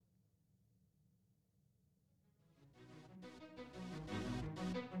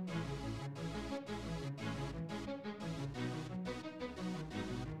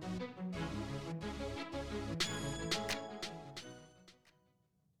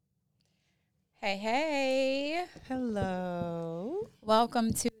Hey, hey. Hello.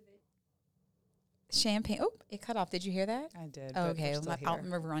 Welcome to Champagne. Oh, it cut off. Did you hear that? I did. Okay, But I'll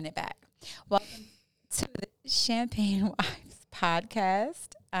run it back. Welcome to the Champagne Wives podcast.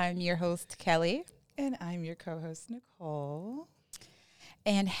 I'm your host, Kelly. And I'm your co-host, Nicole.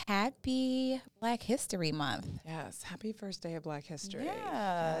 And happy Black History Month. Yes. Happy first day of Black History.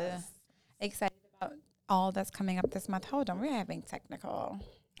 Yeah. Yes. Excited about all that's coming up this month. Hold on, we're having technical.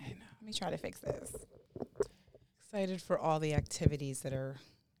 I know. Let me try to fix this. Excited for all the activities that are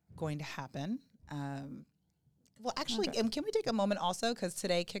going to happen. Well, actually, Okay. can we take a moment also, because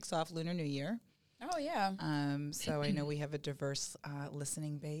today kicks off Lunar New Year. Oh, yeah. So I know we have a diverse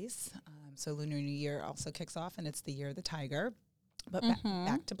listening base. So Lunar New Year also kicks off, and it's the year of the tiger. But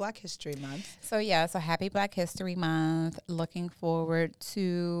back to Black History Month. So happy Black History Month. Looking forward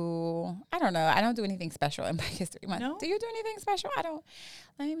to, I don't know, I don't do anything special in Black History Month. No? Do you do anything special?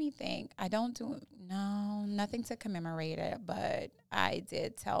 Let me think. I don't do, no, nothing to commemorate it, but I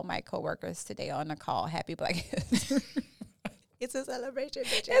did tell my coworkers today on the call, happy Black History. It's a celebration,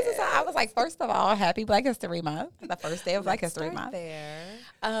 bitches. I was like, first of all, happy Black History Month, the first day of Black History Month.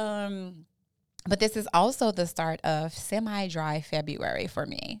 There. But this is also the start of semi-dry February for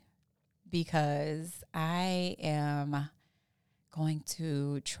me because I am going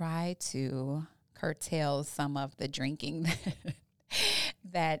to try to curtail some of the drinking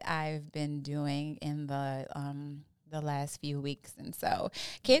that I've been doing in the last few weeks. And so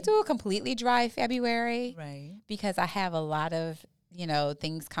can't do a completely dry February, Right. because I have a lot of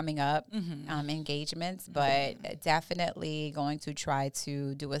things coming up, engagements, but definitely going to try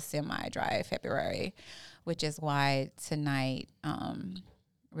to do a semi-dry February, which is why tonight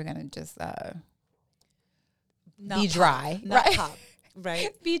we're going to just be dry. Not right? pop, right?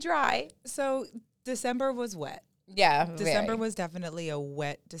 Be dry. So December was wet. Yeah. December very. was definitely a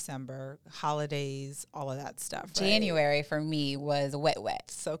wet December. Holidays, all of that stuff. Right? January for me was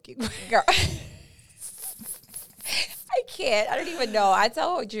wet. Soaking. Girl. I can't. I don't even know. I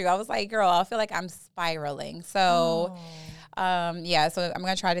told you. I was like, girl, I feel like I'm spiraling. So, so I'm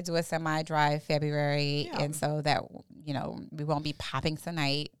going to try to do a semi-dry February. Yeah. And so that, we won't be popping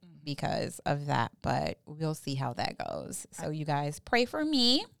tonight because of that, but we'll see how that goes. So you guys pray for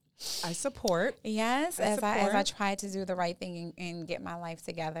me. I support. Yes, as I try to do the right thing and get my life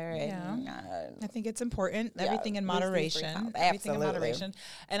together. And, I think it's important. Yeah, Everything in moderation. Everything in Absolutely. moderation.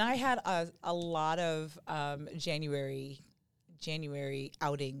 And I had a lot of January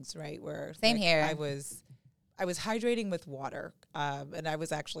outings, right? Where Same here. I was hydrating with water, and I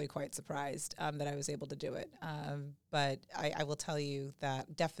was actually quite surprised that I was able to do it. But I will tell you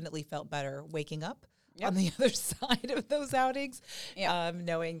that definitely felt better waking up. Yep. On the other side of those outings,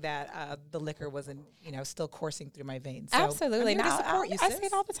 knowing that the liquor wasn't, still coursing through my veins. So absolutely. Now, I say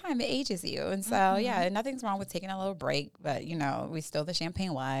it all the time. It ages you. And so, nothing's wrong with taking a little break. But, we still the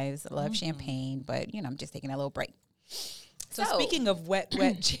Champagne Wives. Love champagne. But, I'm just taking a little break. So speaking of wet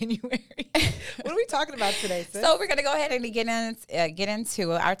January, what are we talking about today, sis? So we're going to go ahead and get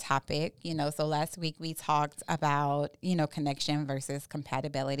into our topic. So last week we talked about, connection versus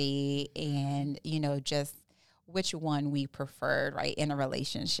compatibility and, just which one we preferred, right, in a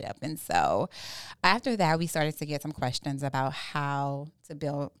relationship. And so after that, we started to get some questions about how to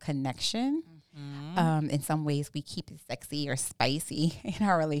build connection. In some ways, we keep it sexy or spicy in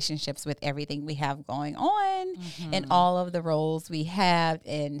our relationships with everything we have going on and all of the roles we have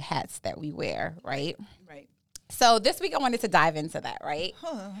and hats that we wear, right? Right. So this week, I wanted to dive into that, right?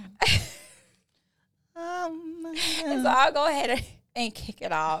 And so I'll go ahead and kick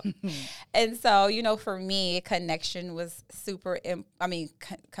it off. And so, for me, connection was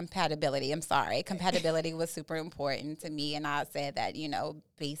compatibility. Compatibility was super important to me. And I said that,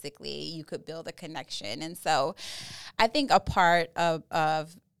 basically you could build a connection. And so I think a part of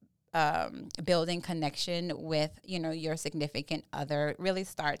building connection with, your significant other really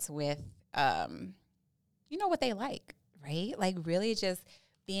starts with, what they like, right? Like really just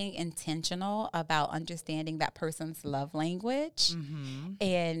being intentional about understanding that person's love language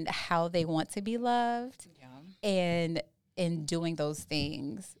and how they want to be loved and in doing those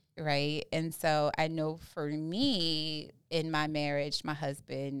things, right? And so I know for me in my marriage, my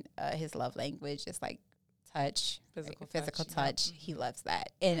husband, his love language is like touch, physical touch. Yeah. He loves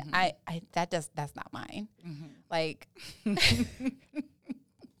that. And that's not mine. Like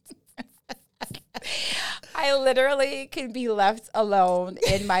I literally can be left alone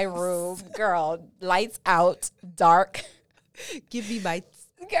in my room. Girl, lights out, dark. Give me my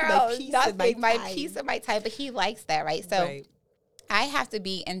peace and my time. But he likes that, right? So I have to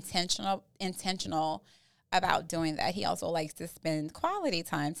be intentional about doing that, he also likes to spend quality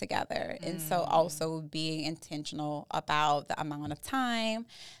time together. And so also being intentional about the amount of time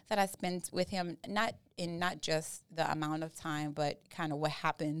that I spend with him, not just the amount of time, but kind of what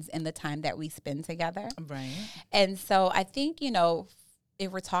happens in the time that we spend together. Right. And so I think,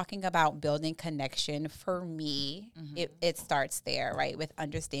 if we're talking about building connection, for me, it starts there, right? With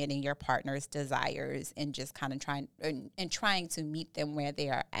understanding your partner's desires and just kind of trying to meet them where they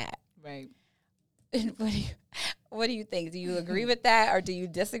are at. Right. What do you think? Do you agree with that, or do you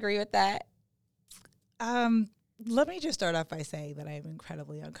disagree with that? Let me just start off by saying that I am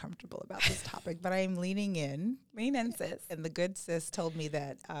incredibly uncomfortable about this topic, but I am leaning in. Lean in, sis. And the good sis told me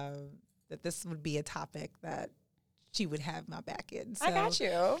that that this would be a topic that she would have my back in. So, I got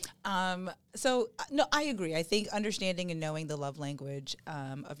you. No, I agree. I think understanding and knowing the love language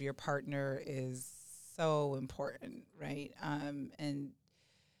of your partner is so important, right? And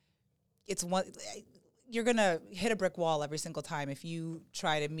it's one, you're going to hit a brick wall every single time if you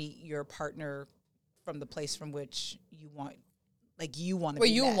try to meet your partner from the place from which you want to Where be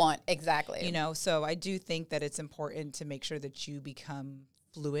you met. want, exactly. So I do think that it's important to make sure that you become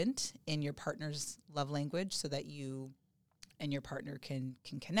fluent in your partner's love language so that you and your partner can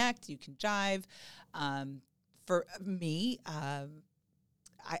connect, you can jive. For me, I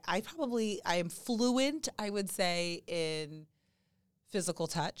am fluent, I would say, in physical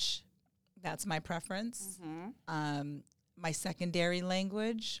touch. That's my preference. My secondary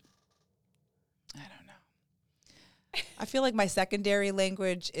language, I don't know. I feel like my secondary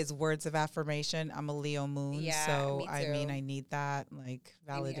language is words of affirmation. I'm a Leo moon, so me too. I mean, I need that. Like,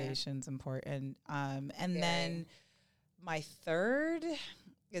 validation's important. And then my third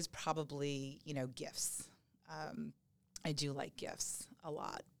is probably, gifts. I do like gifts a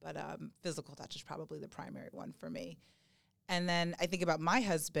lot, but physical touch is probably the primary one for me. And then I think about my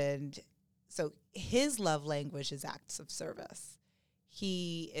husband. So his love language is acts of service.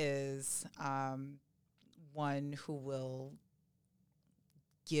 He is one who will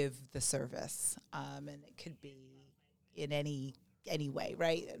give the service, and it could be in any way,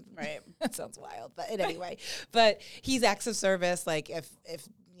 right? Right. That sounds wild, but in any way. But he's acts of service. Like if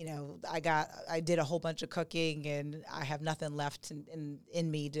I did a whole bunch of cooking and I have nothing left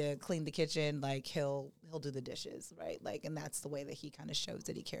in me to clean the kitchen, like he'll do the dishes, right? Like, and that's the way that he kind of shows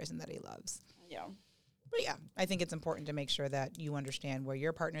that he cares and that he loves. Yeah. But yeah, I think it's important to make sure that you understand where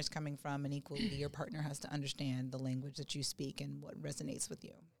your partner's coming from, and equally your partner has to understand the language that you speak and what resonates with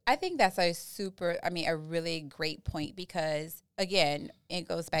you. I think that's a really great point, because again, it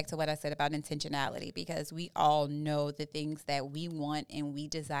goes back to what I said about intentionality, because we all know the things that we want and we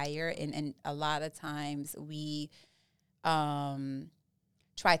desire. And a lot of times we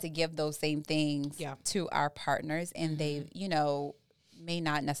try to give those same things to our partners, and they, may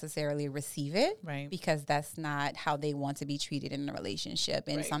not necessarily receive it, right? Because that's not how they want to be treated in a relationship.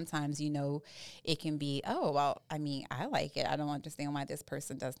 And sometimes, it can be, oh, well, I mean, I like it. I don't understand why this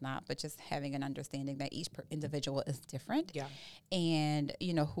person does not. But just having an understanding that each individual is different, and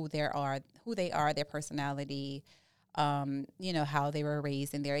who they are, their personality, how they were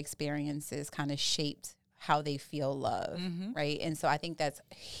raised and their experiences kind of shaped how they feel love, right? And so I think that's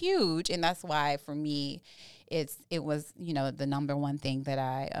huge, and that's why for me, it was the number one thing that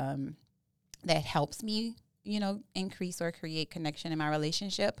I that helps me increase or create connection in my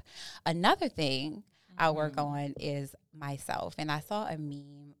relationship. Another thing I work on is myself, and I saw a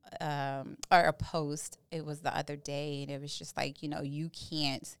meme or a post. It was the other day, and it was just like you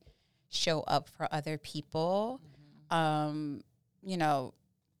can't show up for other people,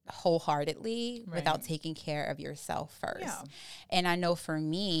 wholeheartedly without taking care of yourself first. Yeah. And I know for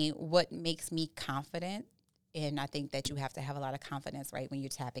me, what makes me confident, and I think that you have to have a lot of confidence, right, when you're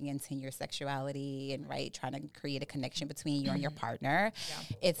tapping into your sexuality and, trying to create a connection between you and your partner.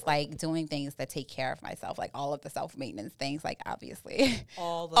 Yeah. It's like doing things that take care of myself, like all of the self-maintenance things, like obviously. The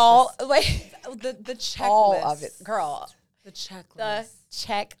checklist. All of it, girl. The checklist. The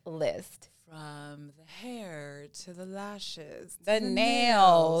checklist. From the hair to the lashes, the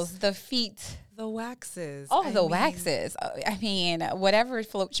nails, the feet, the waxes. Waxes. I mean, whatever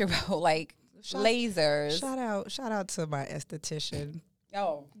floats your boat, like lasers. Shout out to my esthetician.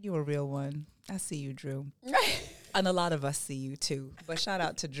 Oh, you a real one. I see you, Drew. And a lot of us see you too. But shout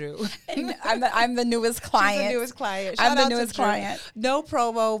out to Drew. I'm the newest client. She's the newest client. I'm the newest client. No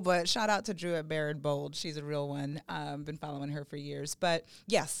promo, but shout out to Drew at Bare and Bold. She's a real one. Been following her for years. But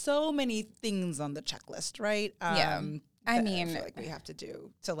yeah, so many things on the checklist, right? I feel like we have to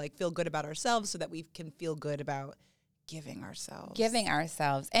do to feel good about ourselves so that we can feel good about giving ourselves.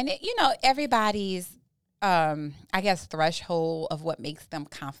 And everybody's I guess, threshold of what makes them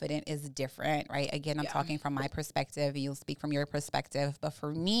confident is different, right? Again, I'm talking from my perspective. You'll speak from your perspective. But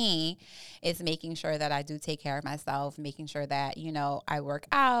for me, it's making sure that I do take care of myself, making sure that, I work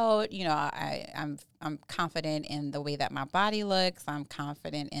out, I'm confident in the way that my body looks. I'm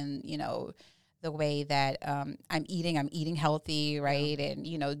confident in, the way that I'm eating healthy, right?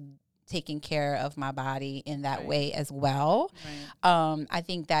 And, taking care of my body in that way as well. I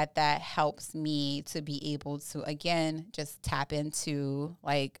think that helps me to be able to, again, just tap into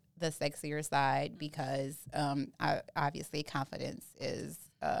like the sexier side, because obviously confidence is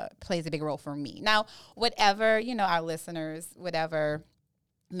plays a big role for me. Now, whatever, our listeners, whatever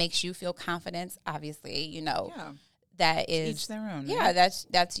makes you feel confidence, obviously, that is each their own. Yeah, right?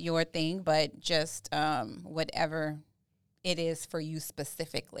 That's your thing, but just whatever it is for you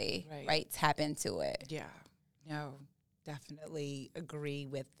specifically, right? Tap into it. Yeah. No, definitely agree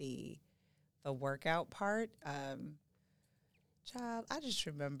with the workout part. Child, I just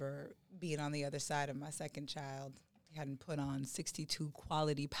remember being on the other side of my second child. He hadn't put on 62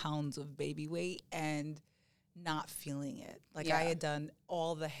 quality pounds of baby weight and not feeling it. Like I had done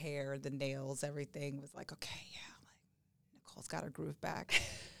all the hair, the nails, everything was like, okay, like Nicole's got her groove back.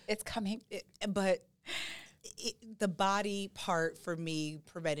 It's coming. But the body part for me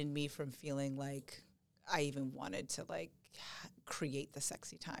prevented me from feeling like I even wanted to like create the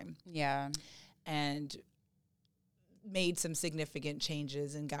sexy time. Yeah. And made some significant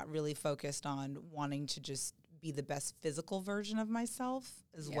changes and got really focused on wanting to just be the best physical version of myself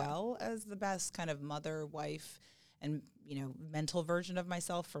as well as the best kind of mother, wife, and, mental version of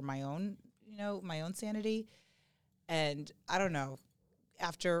myself for my own, my own sanity. And I don't know,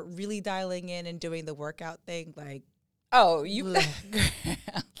 after really dialing in and doing the workout thing, like, you are.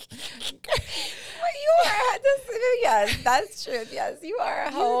 Yes, that's true. Yes, you are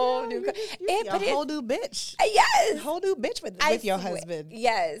a whole new, a whole new bitch. Yes, a whole new bitch with your husband.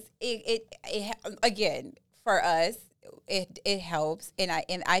 Yes, it again for us. It helps, and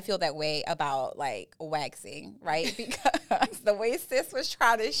I feel that way about like waxing, right? Because the way sis was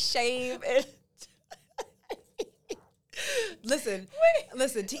trying to shave it. Listen.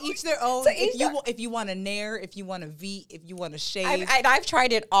 To each their own. If you want to nair, if you want to V, if you want to shave, I've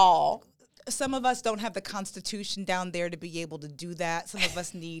tried it all. Some of us don't have the constitution down there to be able to do that. Some of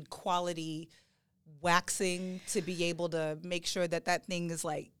us need quality waxing to be able to make sure that thing is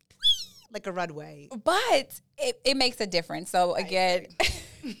like a runway. But it makes a difference. So again,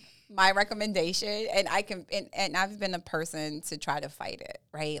 my recommendation, and and I've been a person to try to fight it,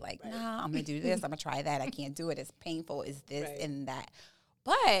 right? Like, nah, I'm gonna do this, I'm gonna try that. I can't do it. It's painful. It's this and that.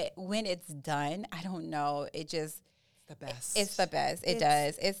 But when it's done, I don't know. It just the best. It's the best. It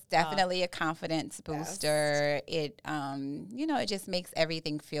does. It's definitely a confidence booster. It it just makes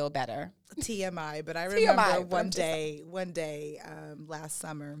everything feel better. TMI, but I remember one day last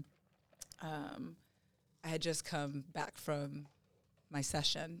summer, I had just come back from my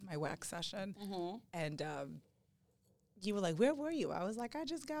wax session, and you were like, "Where were you?" I was like, "I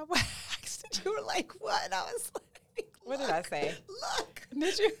just got waxed." And you were like, "What?" And I was like, "What did I say?" Look.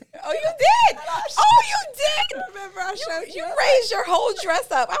 Did you? Oh, you did. Oh, you did. Remember, I showed you. You raised your whole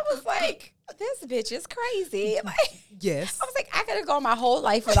dress up. I was like, "This bitch is crazy." Like, yes. I was like, I could have gone my whole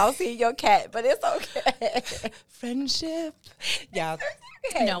life without seeing your cat, but it's okay. Friendship. Yeah.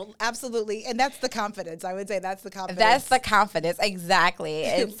 No, absolutely. And that's the confidence. I would say that's the confidence. That's the confidence. Exactly.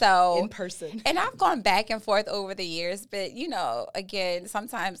 And so in person. And I've gone back and forth over the years, but again,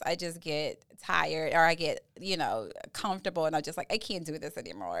 sometimes I just get tired or I get, comfortable and I'm just like, I can't do this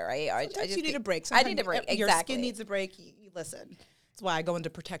anymore. Right. Sometimes you need a break. I need a break. Exactly. Your skin needs a break. You listen. That's why I go into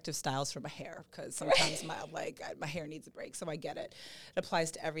protective styles for my hair, because sometimes my hair needs a break. So I get it. It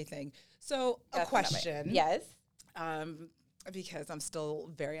applies to everything. So a question. Yes. Because I'm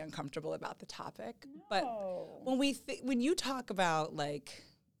still very uncomfortable about the topic. No. But when you talk about like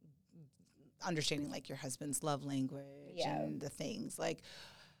understanding like your husband's love language and the things, like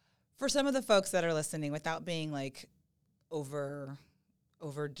for some of the folks that are listening, without being like over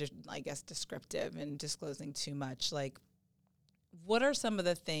I guess descriptive and disclosing too much, like what are some of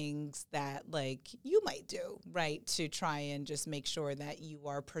the things that like you might do, right, to try and just make sure that you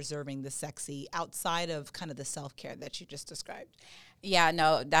are preserving the sexy outside of kind of the self-care that you just described? Yeah,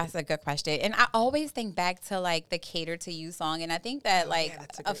 no, that's a good question. And I always think back to like the Cater to You song. And I think that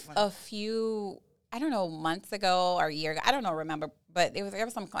a few, I don't know, months ago or a year ago, I don't know, remember, but there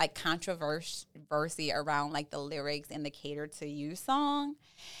was some like controversy around like the lyrics in the Cater to You song.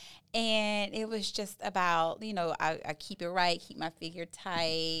 And it was just about, I keep it right, keep my figure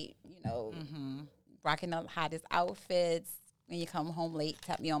tight, rocking the hottest outfits, when you come home late,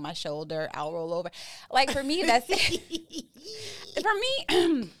 tap me on my shoulder, I'll roll over. Like, for me, that's it. For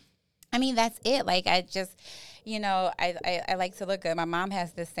me, I mean, that's it. Like, I just, you know, I like to look good. My mom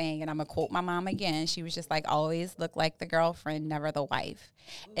has this saying, and I'm going to quote my mom again. She was just like, always look like the girlfriend, never the wife.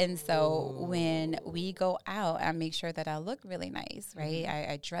 And so when we go out, I make sure that I look really nice, right?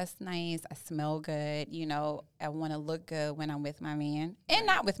 I dress nice. I smell good. You know, I want to look good when I'm with my man and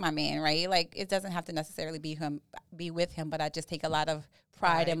not with my man, right? Like, it doesn't have to necessarily be with him, but I just take a lot of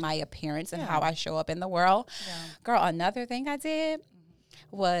pride in my appearance and how I show up in the world. Yeah. Girl, another thing I did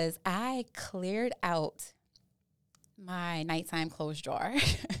was I cleared out my nighttime clothes drawer.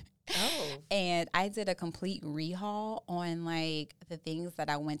 And I did a complete rehaul on like the things that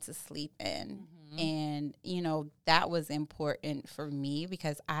I went to sleep in. And, you know, that was important for me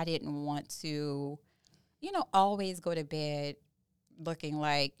because I didn't want to, you know, always go to bed looking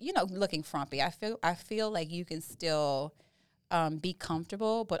like, you know, looking frumpy. I feel like you can still be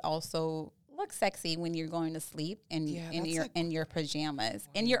comfortable, but also look sexy when you're going to sleep and in your pajamas.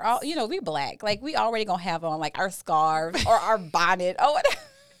 And you're all, you know, we Black. Like, we already gonna have on like our scarf or our bonnet or whatever.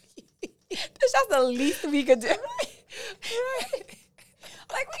 That's just the least we could do. Right.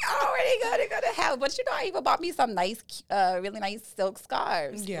 Like, we already gonna have, but you know, I even bought me some nice, really nice silk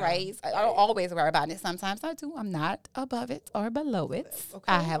scarves, right? I don't always wear a bonnet. Sometimes I do. I'm not above it or below it.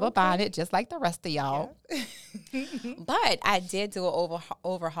 Okay, I have a bonnet just like the rest of y'all. Yeah. But I did do an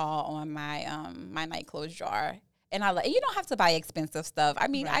overhaul on my my night clothes drawer. And you don't have to buy expensive stuff. I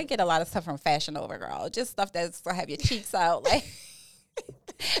mean, I get a lot of stuff from Fashion Over, girl. Just stuff that's gonna have your cheeks out, like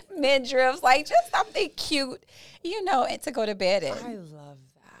midriffs, like just something cute, you know, and to go to bed in.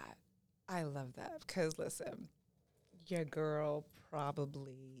 I love that because, listen, your girl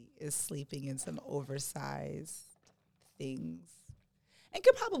probably is sleeping in some oversized things and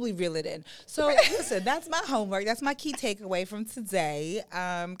could probably reel it in. So, listen, that's my homework. That's my key takeaway from today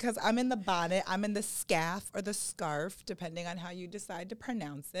because I'm in the bonnet. I'm in the scarf or the scarf, depending on how you decide to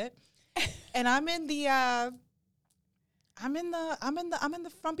pronounce it. And I'm in the I'm in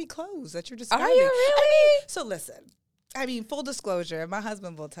the frumpy clothes that you're describing. Are you really? I mean, so listen. I mean, full disclosure, my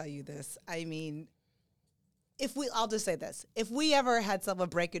husband will tell you this. I mean, I'll just say this. If we ever had someone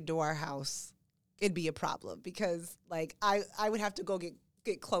break into our house, it'd be a problem because, like, I would have to go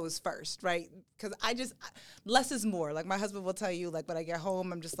get clothes first, right? Because less is more. Like, my husband will tell you, like, when I get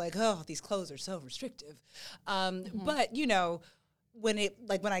home, I'm just like, oh, these clothes are so restrictive. But, you know, when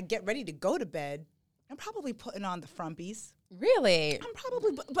I get ready to go to bed, I'm probably putting on the frumpies. Really? I'm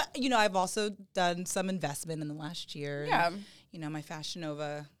probably, but you know, I've also done some investment in the last year. Yeah. And, you know, my Fashion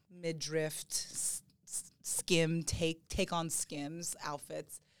Nova midriff skim take on skims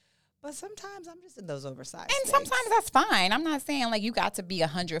outfits. But sometimes I'm just in those oversized And things. sometimes that's fine. I'm not saying like you got to be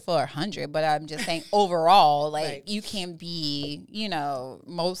 100 for 100, but I'm just saying overall, like you can be, you know,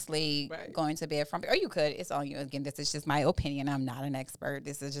 mostly going to bed from, or you could. It's on you. Again, this is just my opinion. I'm not an expert.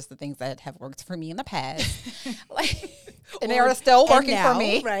 This is just the things that have worked for me in the past. And they are still working for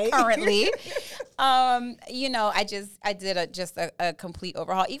me currently. You know, I did a complete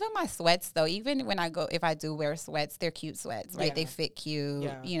overhaul. Even my sweats though, even when if I do wear sweats, they're cute sweats, right? Yeah. They fit cute.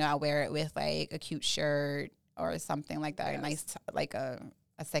 Yeah. You know, I wear it with like a cute shirt or something like that. Yes. A nice, like a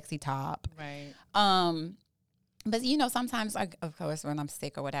sexy top. Right. But, you know, sometimes, of course, when I'm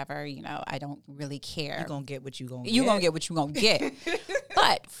sick or whatever, you know, I don't really care. You're going to get what you're going to get. You're going to get what you're going to get.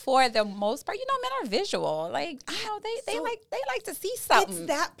 But for the most part, you know, men are visual. Like, you know, they like to see something. It's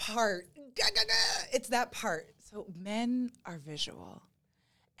that part. It's that part. So men are visual.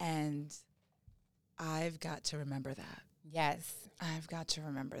 And I've got to remember that. Yes. I've got to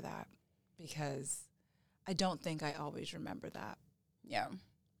remember that because I don't think I always remember that. Yeah.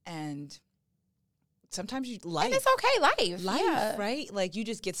 And sometimes and it's okay, life, yeah. Right? Like you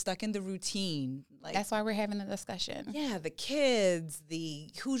just get stuck in the routine. Like that's why we're having the discussion. Yeah, the kids,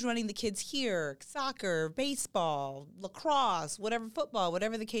 who's running the kids here, soccer, baseball, lacrosse, whatever, football,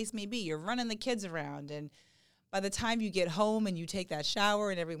 whatever the case may be. You're running the kids around, and by the time you get home and you take that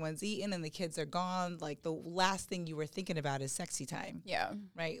shower and everyone's eaten and the kids are gone, like the last thing you were thinking about is sexy time. Yeah.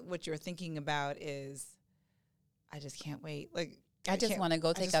 Right? What you're thinking about is, I just can't wait. Like, I just want to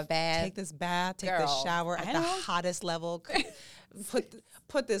go take a bath. Take this bath, take this shower at the hottest level.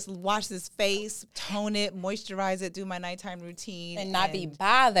 Wash this face, tone it, moisturize it, do my nighttime routine. And not be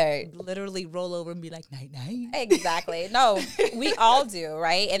bothered. Literally roll over and be like, night-night. Exactly. No, we all do,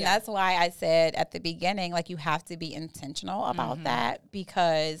 right? And that's why I said at the beginning, like, you have to be intentional about that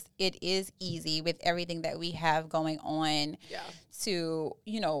because it is easy with everything that we have going on to,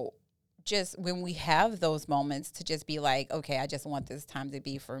 you know, just when we have those moments to just be like, okay, I just want this time to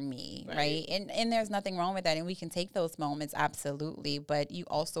be for me, right? And there's nothing wrong with that, and we can take those moments, absolutely, but you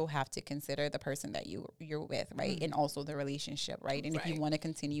also have to consider the person that you're with, right? And also the relationship, right? And if you want to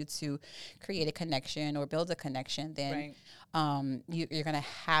continue to create a connection or build a connection, then you're gonna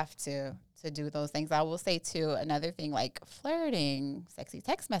have to do those things. I will say too, another thing, like flirting, sexy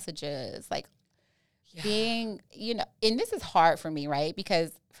text messages, like being, and this is hard for me, right?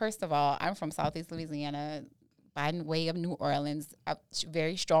 Because first of all, I'm from Southeast Louisiana, by way of New Orleans, a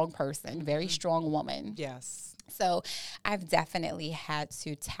very strong person, very strong woman. Yes. So I've definitely had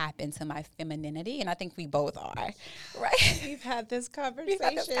to tap into my femininity, and I think we both are, right? We've had this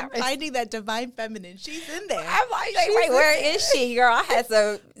conversation. Finding that divine feminine. She's in there. I'm like wait, where is she, girl? I had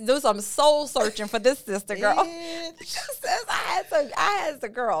to do some soul searching for this sister, girl. I had to,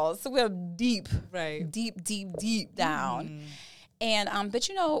 girl, swim deep, deep down. And, but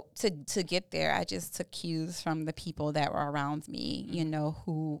to get there, I just took cues from the people that were around me,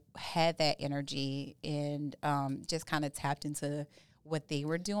 who had that energy and just kind of tapped into what they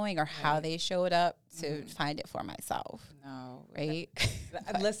were doing or how they showed up to find it for myself. No. Right?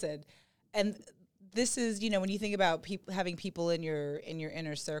 Listen, and this is, when you think about having people in your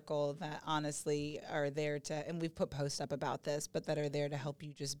inner circle that honestly are there to, and we've put posts up about this, but that are there to help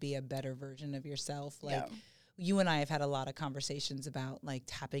you just be a better version of yourself. Like, you and I have had a lot of conversations about like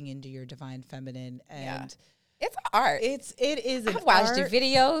tapping into your divine feminine, and it's art. It is. I've watched your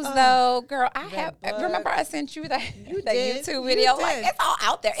videos though, girl. Remember I sent you that YouTube video. Like, it's all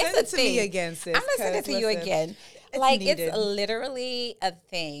out there. Send it's a it to thing. me again, sis. I'm gonna send it to you again. It's literally a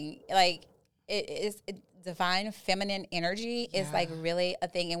thing. Like divine feminine energy is like really a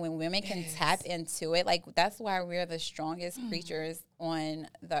thing, and when women can tap into it, like that's why we're the strongest creatures on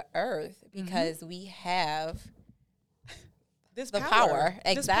the earth, because we have this power.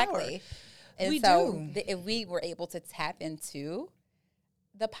 Exactly. And we so do. If we were able to tap into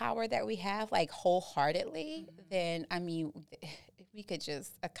the power that we have, like wholeheartedly, then I mean, we could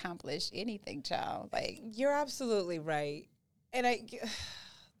just accomplish anything, child. Like, you're absolutely right, and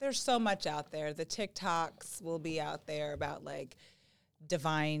there's so much out there. The TikToks will be out there about like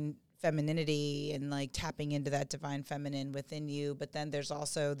divine femininity and like tapping into that divine feminine within you. But then there's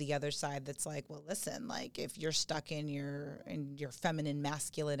also the other side that's like, well, listen, like if you're stuck in your feminine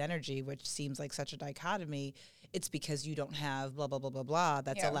masculine energy, which seems like such a dichotomy, it's because you don't have blah, blah, blah, blah, blah.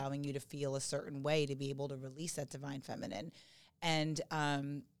 That's allowing you to feel a certain way to be able to release that divine feminine. And,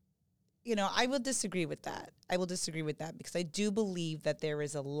 I will disagree with that. Because I do believe that there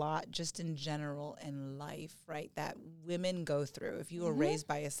is a lot just in general in life, right, that women go through. If you were raised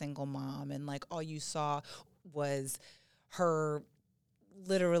by a single mom and like all you saw was her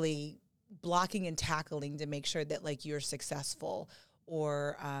literally blocking and tackling to make sure that like you're successful,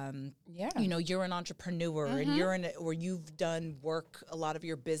 or you're an entrepreneur and or you've done work, a lot of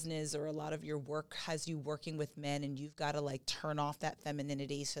your business or a lot of your work has you working with men, and you've got to like turn off that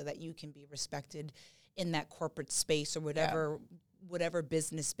femininity so that you can be respected in that corporate space or whatever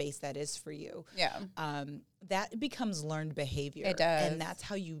business space that is for you. That becomes learned behavior. It does. And that's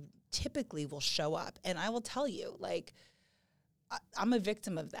how you typically will show up. And I will tell you, like, I'm a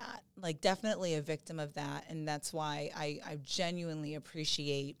victim of that, like definitely a victim of that. And that's why I genuinely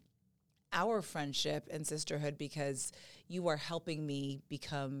appreciate our friendship and sisterhood, because you are helping me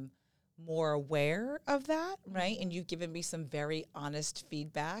become more aware of that, right? And you've given me some very honest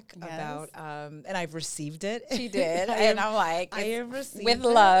feedback about, and I've received it. She did. And I'm like, I have received with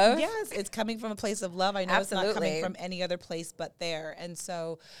love. Yes, it's coming from a place of love. I know it's not coming from any other place but there. And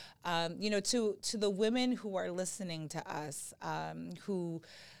so, to the women who are listening to us, who,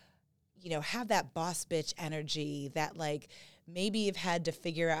 have that boss bitch energy that like maybe have had to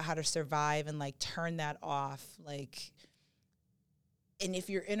figure out how to survive and like turn that off, like. And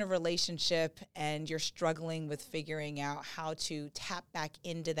if you're in a relationship and you're struggling with figuring out how to tap back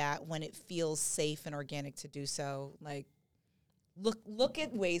into that when it feels safe and organic to do so, like look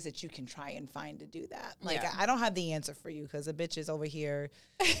at ways that you can try and find to do that. Like I don't have the answer for you because a bitch is over here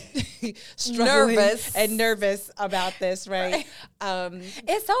struggling nervous about this, right?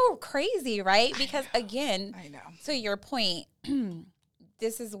 It's so crazy, right? Because again, I know. To your point,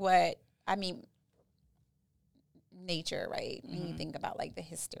 this is what I mean. Nature, right? When you think about like the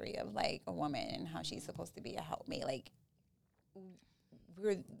history of like a woman and how she's supposed to be a helpmate, like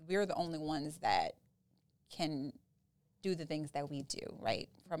we're the only ones that can do the things that we do, right?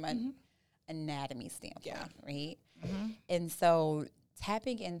 From an anatomy standpoint, right? And so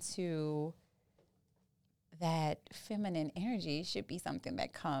tapping into that feminine energy should be something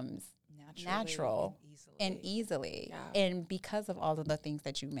that comes natural and easily. Yeah. And because of all of the things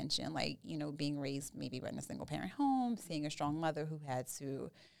that you mentioned, like, you know, being raised maybe in a single parent home, seeing a strong mother who had to,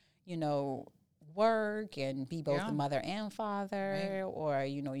 you know, work and be both the mother and father, or,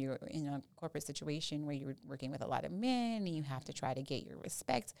 you know, you're in a corporate situation where you're working with a lot of men and you have to try to get your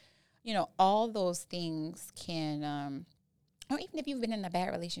respect. You know, all those things can, or even if you've been in a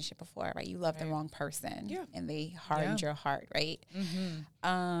bad relationship before, right? You love the wrong person and they hardened your heart, right?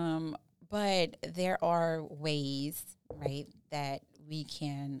 Mm-hmm. But there are ways, right, that we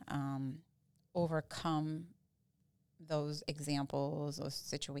can overcome those examples, those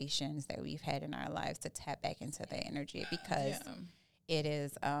situations that we've had in our lives to tap back into the energy, because it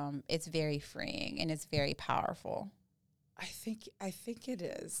is, it's very freeing and it's very powerful. I think it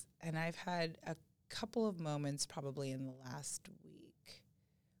is. And I've had a couple of moments probably in the last week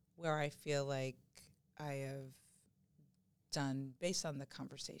where I feel like I have done, based on the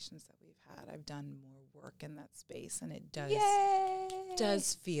conversations that we've had, I've done more work in that space, and it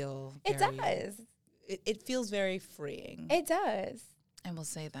does feel very, it feels very freeing. It does. I will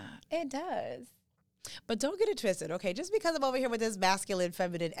say that. It does. But don't get it twisted, okay? Just because I'm over here with this masculine,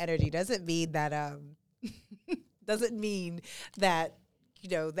 feminine energy doesn't mean that you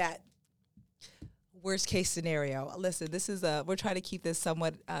know, that worst case scenario. Listen, this is we're trying to keep this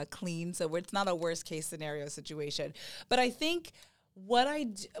somewhat clean, so it's not a worst case scenario situation. But I think I'll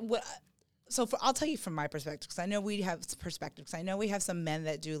tell you from my perspective, because I know we have perspective, because I know we have some men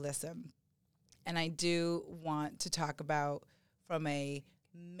that do listen, and I do want to talk about from a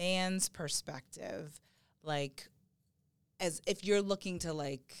man's perspective, like, as if you're looking to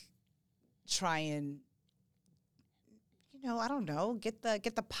like try and, you know, I don't know, get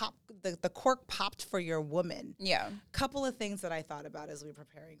the cork popped for your woman. Yeah. Couple of things that I thought about as we were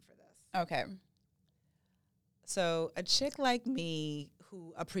preparing for this. Okay. So a chick like me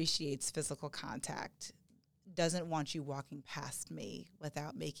who appreciates physical contact doesn't want you walking past me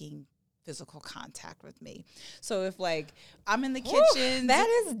without making physical contact with me. So if like I'm in the kitchen, that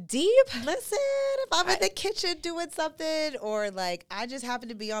is deep. Listen, if I'm in the kitchen doing something, or like I just happen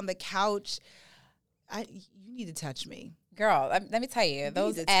to be on the couch, you need to touch me. Girl, let me tell you,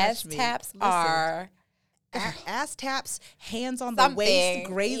 those ass taps are ass taps, hands on the waist,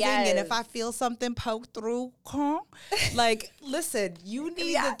 grazing, and if I feel something poke through, like, listen, you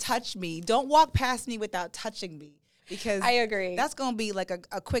need to touch me. Don't walk past me without touching me, because I agree. That's going to be like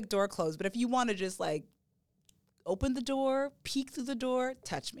a quick door close. But if you want to just like open the door, peek through the door,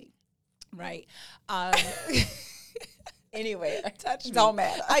 touch me, right? Anyway, touch me. Don't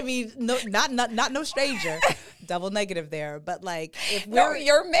matter. I mean, not no stranger. Double negative there. But like, if we're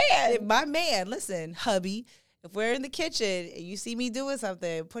your man, my man, listen, hubby, if we're in the kitchen and you see me doing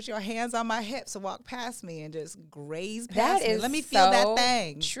something, put your hands on my hips and walk past me and just graze past me. Let me feel that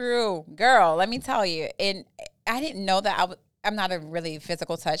thing. True, girl. Let me tell you. And I didn't know that I'm not a really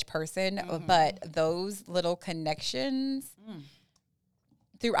physical touch person, but those little connections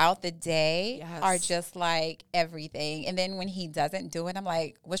throughout the day are just like everything. And then when he doesn't do it, I'm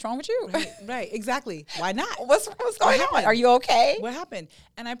like, what's wrong with you? Right, exactly. Why not? What's going on? Are you okay? What happened?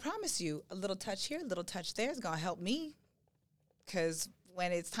 And I promise you, a little touch here, a little touch there is going to help me. Because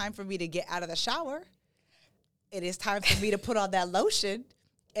when it's time for me to get out of the shower, it is time for me to put on that lotion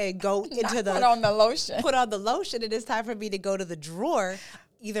and go into the... Put on the lotion. Put on the lotion. It is time for me to go to the drawer.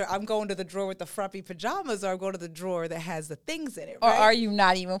 Either I'm going to the drawer with the frumpy pajamas, or I'm going to the drawer that has the things in it, right? Or are you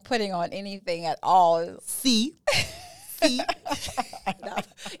not even putting on anything at all? See? No,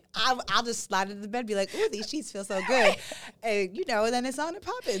 I'll just slide into the bed and be like, ooh, these sheets feel so good. And, you know, and then it's on and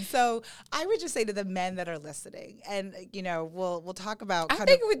popping. So I would just say to the men that are listening, and, you know, we'll talk about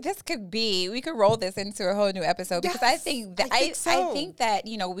we could roll this into a whole new episode, because I think that,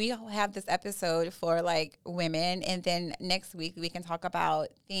 you know, we have this episode for like women, and then next week we can talk about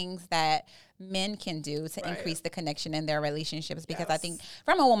things that men can do to increase the connection in their relationships, because I think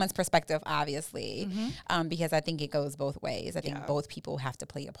from a woman's perspective, obviously, because I think it goes both ways. I think both people have to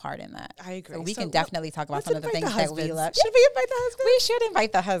play a part in that. I agree. So we can definitely talk about some of the things that we love. Should we invite the husbands? We should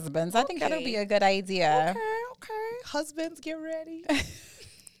invite the husbands. I think that'll be a good idea. Okay. Husbands, get ready.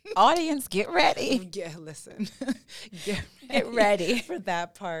 Audience, get ready. Yeah, listen. Get ready for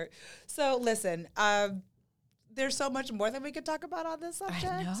that part. So listen, there's so much more that we could talk about on this subject.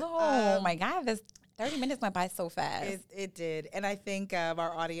 I know. Oh my God, this 30 minutes went by so fast. It did. And I think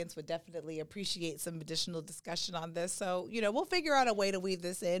our audience would definitely appreciate some additional discussion on this. So, you know, we'll figure out a way to weave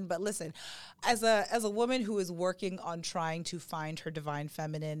this in. But listen, as a woman who is working on trying to find her divine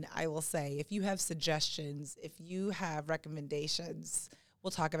feminine, I will say, if you have suggestions, if you have recommendations,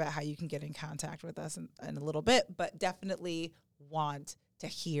 we'll talk about how you can get in contact with us in a little bit, but definitely want to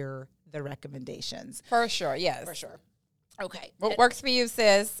hear the recommendations. For sure, yes. For sure. Okay. What works for you,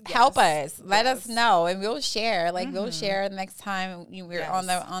 sis? Yes. Help us. Let Yes. us know, and we'll share. Like we'll share next time we're Yes.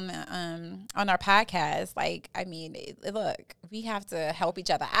 on our podcast. Like, I mean, look, we have to help each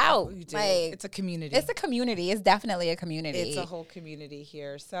other out. You do. Like, It's a community. it's a community. It's definitely a community. It's a whole community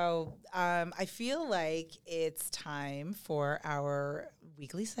here. So I feel like it's time for our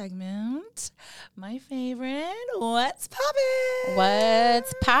weekly segment. My favorite, What's Poppin'?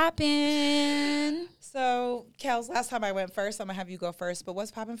 What's poppin'? So, Kels, last time I went first. I'm going to have you go first. But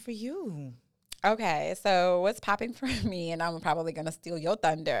what's poppin' for you? Okay, so what's popping for me, and I'm probably going to steal your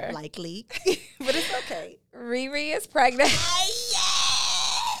thunder. Likely. But it's okay. Riri is pregnant. Yes!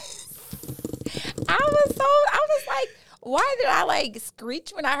 I was like, why did I like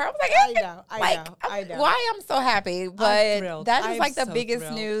screech when I heard? I was like, I know. Why I'm so happy, but thrilled. that is I'm like the so biggest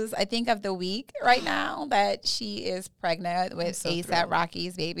thrilled. news I think of the week right now, that she is pregnant with so ASAP thrilled.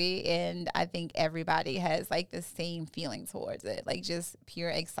 Rocky's baby, and I think everybody has like the same feeling towards it, like just pure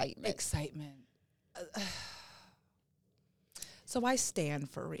excitement. So I stand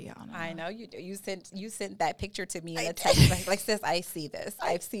for Rihanna. I know you do. You sent that picture to me in a text, like sis, I see this.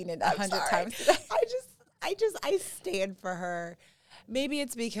 I've seen it 100 times today. I stand for her. Maybe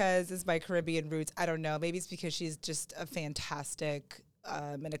it's because it's my Caribbean roots. I don't know. Maybe it's because she's just a fantastic,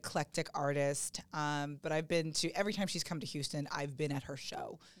 an eclectic artist. But I've been to, every time she's come to Houston, I've been at her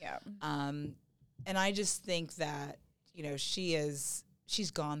show. Yeah. And I just think that, you know, she's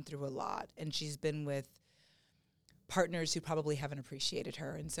gone through a lot, and she's been with partners who probably haven't appreciated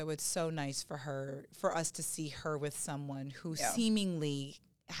her. And so it's so nice for us to see her with someone who seemingly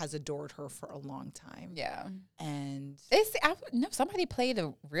has adored her for a long time. Yeah. And somebody played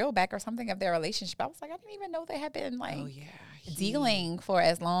a reel back or something of their relationship. I was like, I didn't even know they had been like dealing for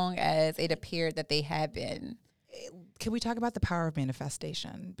as long as it appeared that they had been. Can we talk about the power of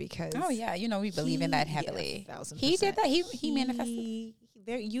manifestation? Because we believe in that heavily. Yes, 1000%. He did that. He manifested.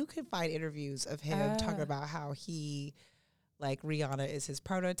 You could find interviews of him talking about how he, like, Rihanna is his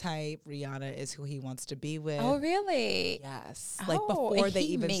prototype. Rihanna is who he wants to be with. Oh, really? Yes. Like, before they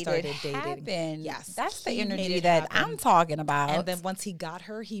even started dating. Yes. That's the energy that I'm talking about. And then once he got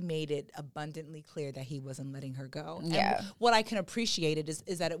her, he made it abundantly clear that he wasn't letting her go. Yeah. And what I can appreciate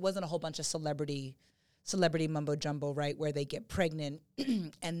is that it wasn't a whole bunch of celebrity mumbo jumbo, right, where they get pregnant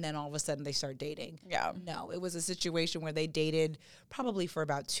and then all of a sudden they start dating. Yeah. No, it was a situation where they dated probably for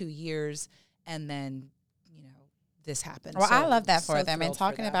about 2 years, and then, you know, this happened. Well, so, I love that for them. And thrilled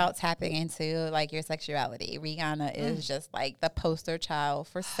talking about tapping into like your sexuality, Rihanna is just like the poster child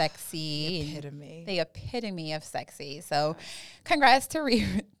for sexy. The epitome of sexy. So congrats to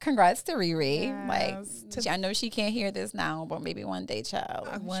Riri. Yes. Like, I know she can't hear this now, but maybe one day, child.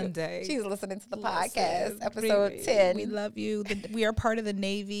 One day. She's listening to the podcast, episode Riri, 10. We love you. We are part of the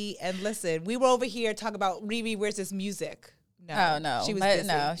Navy. And listen, we were over here talking about Riri, where's this music? No. No. She was busy.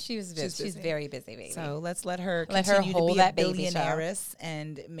 No, she was busy. She's very busy, baby. So let's let her continue hold to be that a baby, billionairess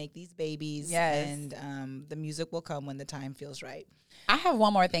and make these babies. Yes. And the music will come when the time feels right. I have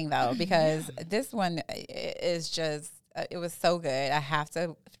one more thing, though, because this one is just, it was so good. I have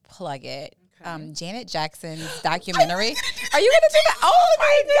to plug it. Janet Jackson's documentary. Are you going to do that? Oh,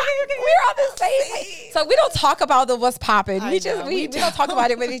 my God. We're on the same page. So we don't talk about the what's popping. We don't talk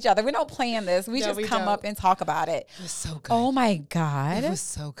about it with each other. We don't plan this. We just come up and talk about it. It was so good. Oh, my God. It was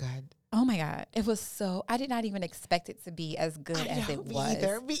so good. Oh, my God. It was so, I did not even expect it to be as good as it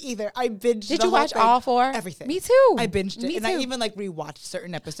was. Me either. I binged Did you watch all four? Everything. Me too. I binged it. Me And too. I even like rewatched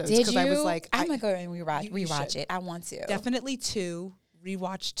certain episodes. Did you? I was like, I'm going to go and rewatch it. I want to. Definitely 2,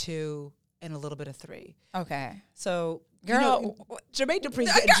 rewatch 2, and a little bit of 3. Okay. So, girl, Jermaine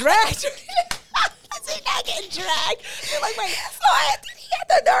Dupri's getting dragged. He's not getting dragged. You're like, wait. He had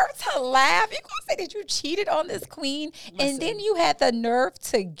the nerve to laugh. You gonna say that you cheated on this queen, and then you had the nerve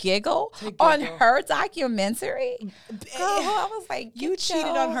to giggle on her documentary? Girl, I was like, you cheated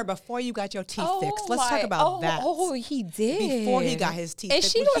on her before you got your teeth fixed. Let's talk about that. Oh, he did. Before he got his teeth and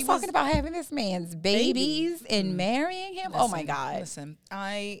fixed. And she was talking about having this man's babies and marrying him. Oh, my God. Listen,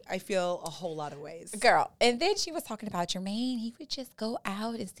 I feel a whole lot of ways. Girl, and then she was talking about Jermaine. He would just go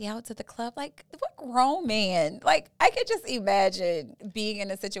out and stay out to the club. Like, what grown man? Like, I could just imagine being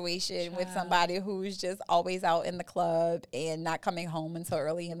in a situation with somebody who's just always out in the club and not coming home until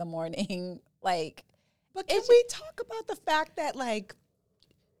early in the morning. Like, but can we talk about the fact that, like,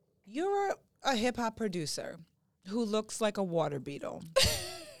 you're a hip hop producer who looks like a water beetle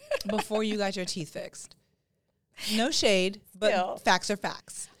before you got your teeth fixed? No shade, but facts are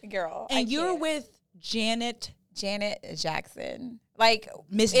facts. Girl. And you're with Janet Jackson. like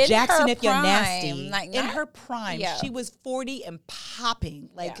Miss in Jackson, her if you're prime, nasty, like in not- her prime, yeah. she was 40 and popping.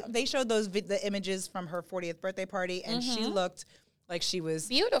 Like Yeah. they showed the images from her 40th birthday party, and she looked like she was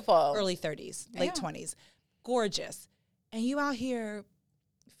beautiful, early 30s, late 20s, gorgeous. And you out here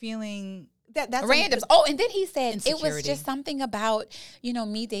feeling that's random. Oh, and then he said it was insecurity. just something about, you know,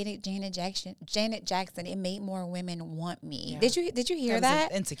 me dating Janet Jackson. It made more women want me. Yeah. Did you hear that? that?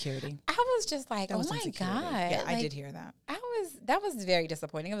 Was insecurity. I was just like, That oh was my insecurity. God. Yeah, like, I did hear that. That was very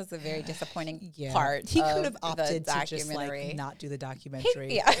disappointing. It was a very disappointing Yeah. part. He could have of opted the to just documentary. like not do the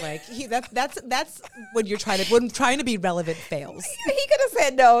documentary. Yeah. Like that's when you're when trying to be relevant fails. He could have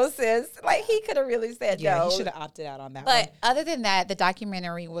said no, sis. Like he could have really said Yeah, no. he should have opted out on that But one. other than that, the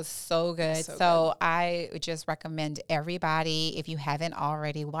documentary was so good. So I would just recommend everybody, if you haven't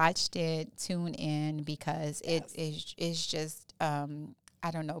already watched it, tune in because it is just, I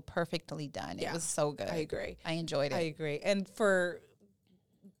don't know, perfectly done. It was so good. I agree. I enjoyed it. I agree. And for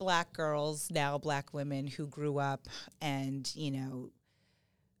Black girls, now Black women who grew up and, you know,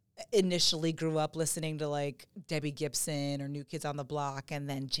 initially grew up listening to like Debbie Gibson or New Kids on the Block, and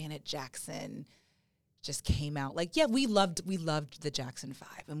then Janet Jackson just came out. Like, yeah, we loved the Jackson 5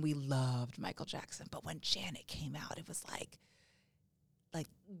 and we loved Michael Jackson. But when Janet came out, it was like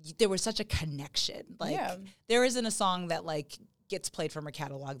there was such a connection. Like there isn't a song that like gets played from her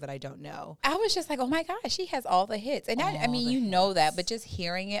catalog that I don't know. I was just like, oh my gosh, she has all the hits. And I mean, you know that, but just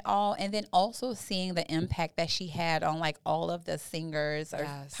hearing it all and then also seeing the impact that she had on like all of the singers or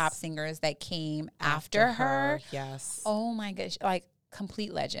pop singers that came after her. Yes. Oh my gosh. Like,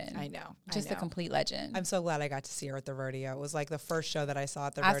 complete legend. I know. Just a complete legend. I'm so glad I got to see her at the rodeo. It was like the first show that I saw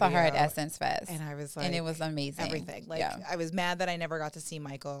at the rodeo. rodeo. I saw her at Essence Fest. And I was like... And it was amazing. Everything. Like, I was mad that I never got to see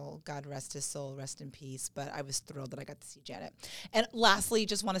Michael. God rest his soul. Rest in peace. But I was thrilled that I got to see Janet. And lastly,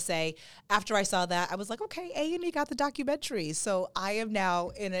 just want to say, after I saw that, I was like, okay, A&E got the documentary. So I am now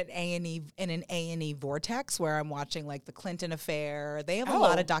in an A&E vortex where I'm watching like the Clinton Affair. They have a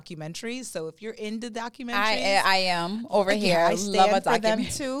lot of documentaries. So if you're into documentaries... I am over here. I love a for them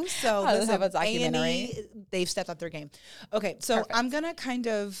documentary. too. So I love a documentary. A&E, they've stepped up their game. Okay, so I'm gonna kind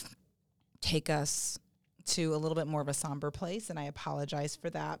of take us to a little bit more of a somber place, and I apologize for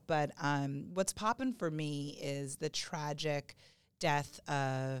that. But what's popping for me is the tragic death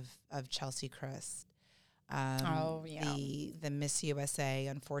of Chelsea Christ. The Miss USA,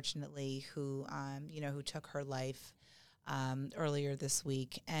 unfortunately, who took her life earlier this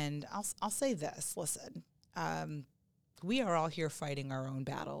week. And I'll say this: listen. We are all here fighting our own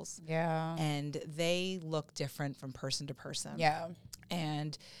battles. Yeah. And they look different from person to person. Yeah.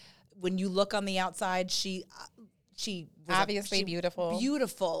 And when you look on the outside, she was obviously beautiful.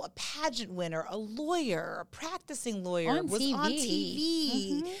 Beautiful, a pageant winner, a lawyer, a practicing lawyer, was on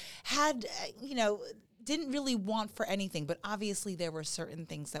TV, had, didn't really want for anything, but obviously there were certain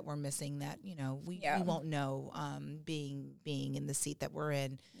things that were missing that, we won't know being in the seat that we're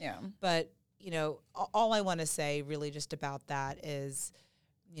in. Yeah. But all I want to say really just about that is,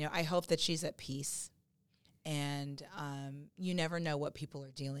 I hope that she's at peace, and you never know what people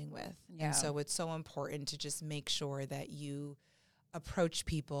are dealing with. Yeah. And so it's so important to just make sure that you approach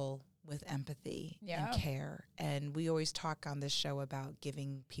people with empathy and care. And we always talk on this show about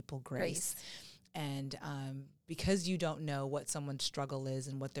giving people grace. And because you don't know what someone's struggle is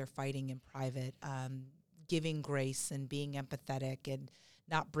and what they're fighting in private, giving grace and being empathetic and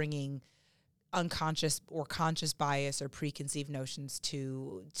not bringing unconscious or conscious bias or preconceived notions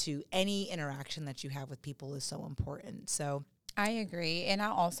to any interaction that you have with people is so important. So I agree. And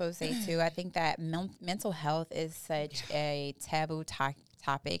I'll also say too, I think that mental health is such a taboo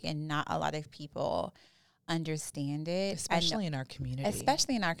topic, and not a lot of people understand it, especially in our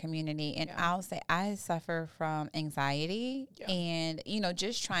community. And I'll say I suffer from anxiety, and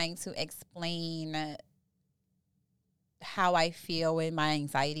just trying to explain how I feel when my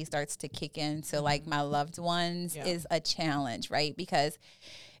anxiety starts to kick into like my loved ones is a challenge, right? Because,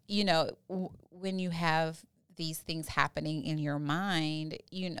 when you have these things happening in your mind,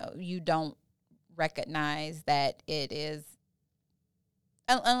 you don't recognize that it is,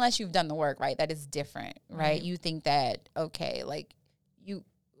 unless you've done the work, right? That is different, right? You think that, okay, like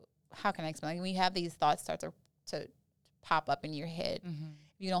how can I explain? Like when you have these thoughts start to pop up in your head,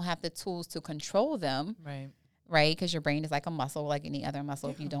 you don't have the tools to control them. Right, because your brain is like a muscle, like any other muscle.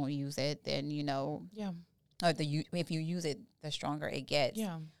 If you don't use it, then or if you use it, the stronger it gets.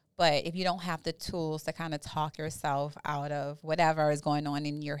 But if you don't have the tools to kind of talk yourself out of whatever is going on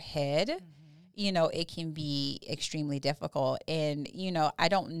in your head, it can be extremely difficult. And I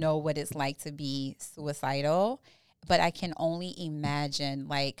don't know what it's like to be suicidal, but I can only imagine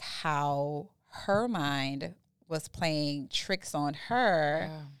like how her mind was playing tricks on her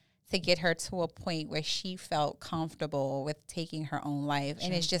to get her to a point where she felt comfortable with taking her own life.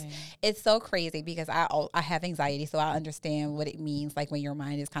 And it's so crazy because I have anxiety, so I understand what it means, like when your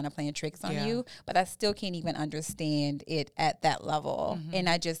mind is kind of playing tricks on you, but I still can't even understand it at that level. And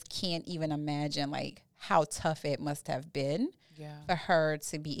I just can't even imagine like how tough it must have been for her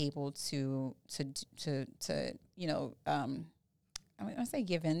to be able to you know, I don't say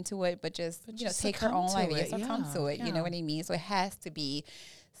give in to it, but just take her own life. Yes, come to it. You know what I mean? So it has to be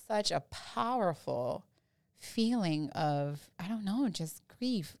such a powerful feeling of, I don't know, just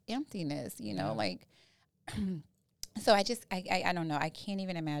grief, emptiness, you know, like, so I don't know. I can't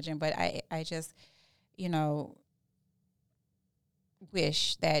even imagine, but I just, you know,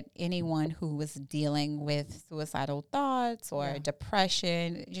 wish that anyone who was dealing with suicidal thoughts or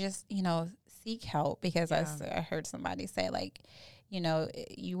depression, just, you know, seek help, because I heard somebody say, like, you know,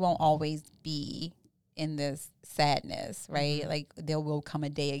 you won't always be in this sadness, right? Like there will come a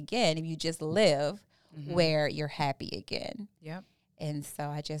day again if you just live where you're happy again. Yep. And so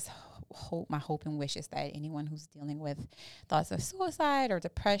I just hope, my hope and wish is that anyone who's dealing with thoughts of suicide or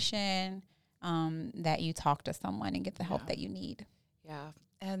depression, that you talk to someone and get the help that you need. Yeah.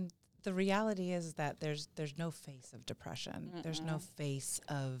 And the reality is that there's no face of depression. There's no face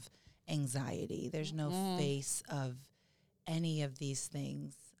of anxiety. There's no face of any of these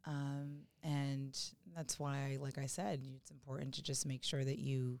things. And that's why, like I said, it's important to just make sure that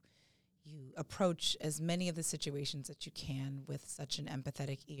you approach as many of the situations that you can with such an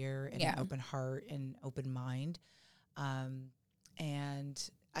empathetic ear and an open heart and open mind.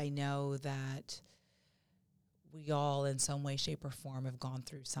 And I know that we all in some way, shape, or form have gone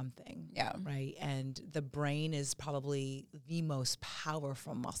through something. Yeah. Right. And the brain is probably the most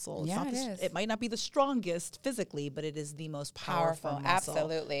powerful muscle. It might not be the strongest physically, but it is the most powerful muscle.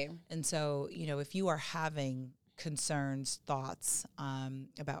 Absolutely. And so, you know, if you are having concerns, thoughts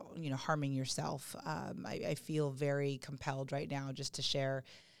about, you know, harming yourself, I feel very compelled right now just to share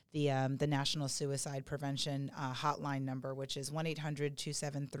the National Suicide Prevention hotline number, which is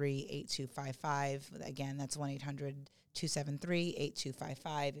 1-800-273-8255. Again, that's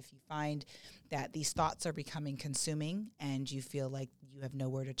 1-800-273-8255. If you find that these thoughts are becoming consuming and you feel like you have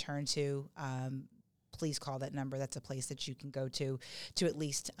nowhere to turn to, please call that number. That's a place that you can go to at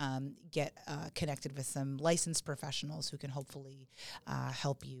least get connected with some licensed professionals who can hopefully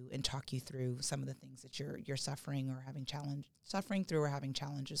help you and talk you through some of the things that you're suffering through or having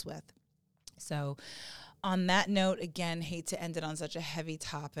challenges with. So on that note, again, hate to end it on such a heavy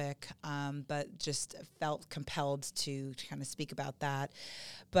topic, but just felt compelled to kind of speak about that.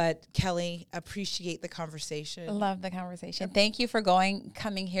 But Kelly, appreciate the conversation. Love the conversation. Thank you for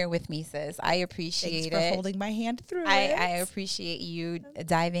coming here with me, sis. I appreciate it. Thanks for holding my hand through it. I appreciate you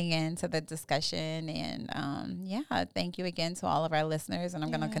diving into the discussion. And thank you again to all of our listeners. And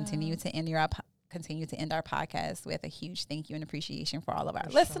I'm going to continue to end our podcast with a huge thank you and appreciation for all of our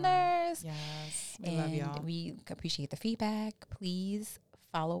listeners. Yes, we love y'all. We appreciate the feedback. Please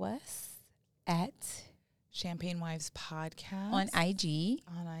follow us at Champagne Wives Podcast on IG.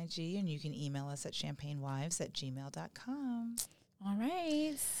 And you can email us at champagnewives@gmail.com. All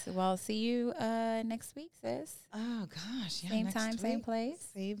right. Well, see you next week, sis. Oh, gosh. Yeah, same time, same place.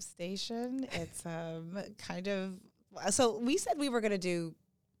 Same station. It's kind of... So we said we were going to do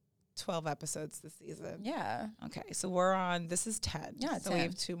 12 episodes this season. Yeah. Okay. So we're on... This is 10. Yeah, so 10. We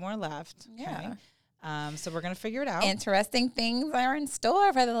have 2 more left. Okay. Yeah. So we're going to figure it out. Interesting things are in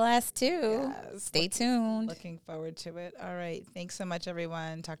store for the last 2. Yes. Stay tuned. Looking forward to it. All right. Thanks so much,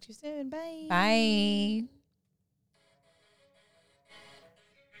 everyone. Talk to you soon. Bye. Bye.